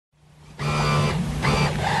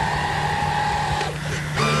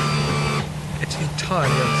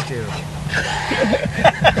entirely unsteerable.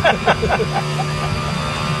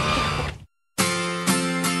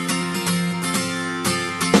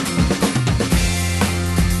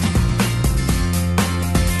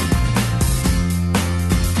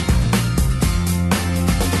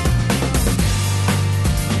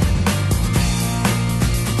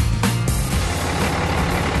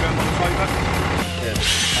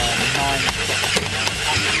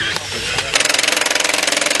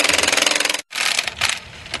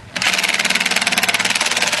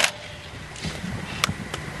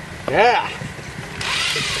 Yeah!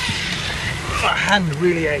 My hand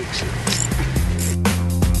really aches.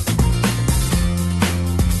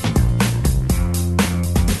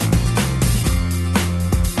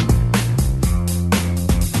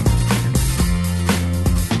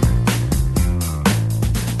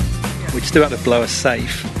 We'd still have to blow a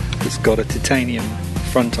safe that's got a titanium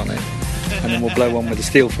front on it, and then we'll blow one with a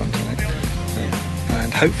steel front on it.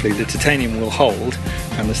 And hopefully the titanium will hold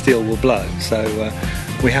and the steel will blow. So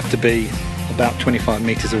we have to be about 25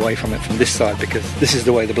 metres away from it from this side, because this is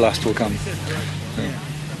the way the blast will come.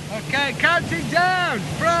 Okay, counting down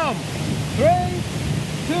from 3,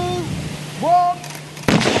 2, 1.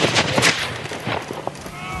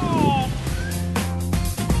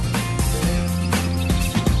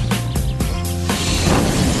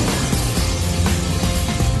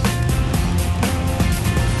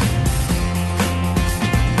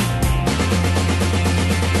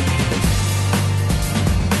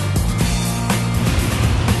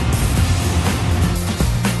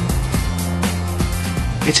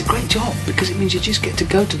 It's a great job, because it means you just get to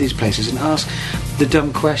go to these places and ask the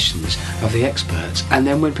dumb questions of the experts, and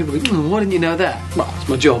then when people go, why didn't you know that? Well, it's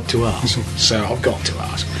my job to ask, so I've got to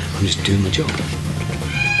ask. I'm just doing my job.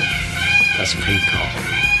 That's a peacock.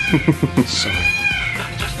 Sorry.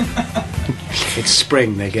 It's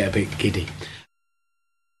spring, they get a bit giddy.